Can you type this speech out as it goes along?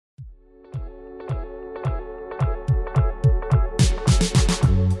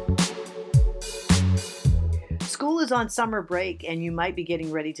Everyone's on summer break and you might be getting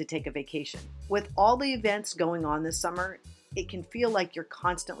ready to take a vacation. With all the events going on this summer, it can feel like you're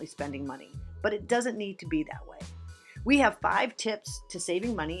constantly spending money, but it doesn't need to be that way. We have 5 tips to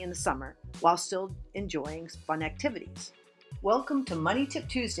saving money in the summer while still enjoying fun activities. Welcome to Money Tip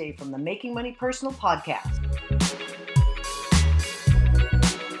Tuesday from the Making Money Personal podcast.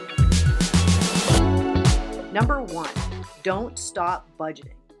 Number 1, don't stop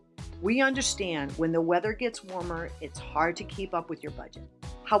budgeting. We understand when the weather gets warmer, it's hard to keep up with your budget.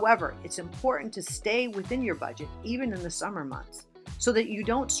 However, it's important to stay within your budget even in the summer months so that you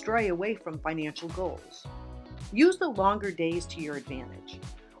don't stray away from financial goals. Use the longer days to your advantage.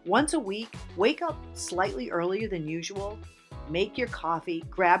 Once a week, wake up slightly earlier than usual, make your coffee,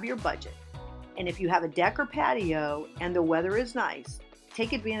 grab your budget. And if you have a deck or patio and the weather is nice,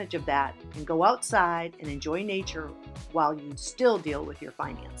 take advantage of that and go outside and enjoy nature while you still deal with your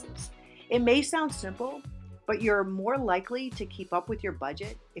finances. It may sound simple, but you're more likely to keep up with your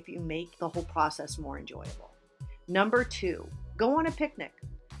budget if you make the whole process more enjoyable. Number 2, go on a picnic.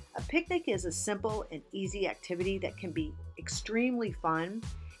 A picnic is a simple and easy activity that can be extremely fun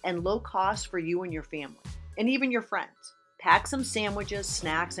and low cost for you and your family, and even your friends. Pack some sandwiches,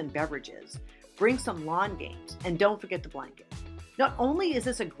 snacks, and beverages. Bring some lawn games, and don't forget the blanket. Not only is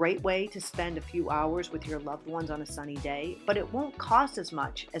this a great way to spend a few hours with your loved ones on a sunny day, but it won't cost as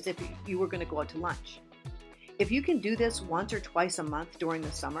much as if you were going to go out to lunch. If you can do this once or twice a month during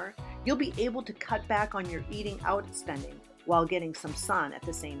the summer, you'll be able to cut back on your eating out spending while getting some sun at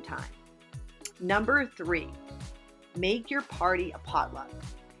the same time. Number 3, make your party a potluck.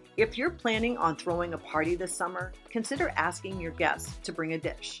 If you're planning on throwing a party this summer, consider asking your guests to bring a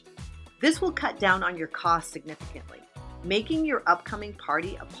dish. This will cut down on your costs significantly. Making your upcoming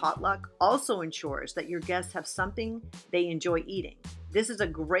party a potluck also ensures that your guests have something they enjoy eating. This is a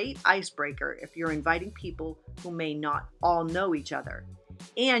great icebreaker if you're inviting people who may not all know each other.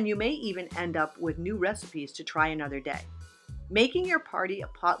 And you may even end up with new recipes to try another day. Making your party a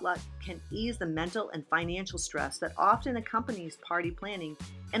potluck can ease the mental and financial stress that often accompanies party planning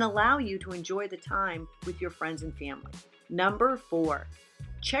and allow you to enjoy the time with your friends and family. Number 4,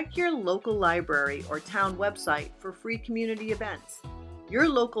 check your local library or town website for free community events. Your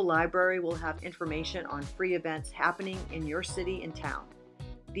local library will have information on free events happening in your city and town.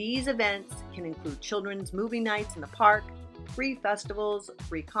 These events can include children's movie nights in the park, free festivals,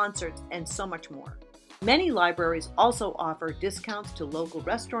 free concerts, and so much more. Many libraries also offer discounts to local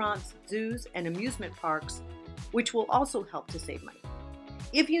restaurants, zoos, and amusement parks, which will also help to save money.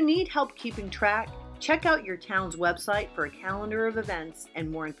 If you need help keeping track, check out your town's website for a calendar of events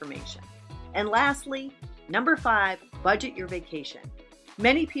and more information. And lastly, number 5, budget your vacation.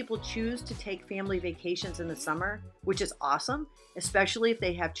 Many people choose to take family vacations in the summer, which is awesome, especially if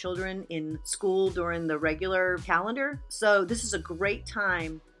they have children in school during the regular calendar. So this is a great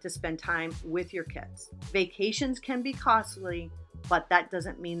time to spend time with your kids. Vacations can be costly, but that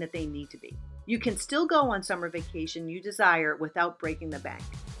doesn't mean that they need to be. You can still go on summer vacation you desire without breaking the bank.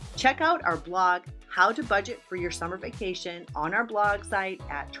 Check out our blog, How to Budget for Your Summer Vacation, on our blog site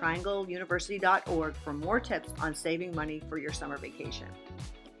at triangleuniversity.org for more tips on saving money for your summer vacation.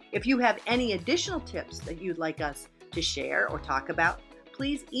 If you have any additional tips that you'd like us to share or talk about,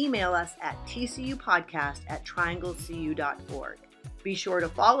 please email us at tcupodcast@trianglecu.org. Be sure to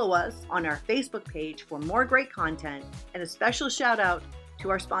follow us on our Facebook page for more great content, and a special shout out to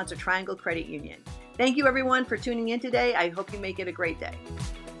our sponsor, Triangle Credit Union. Thank you everyone for tuning in today. I hope you make it a great day.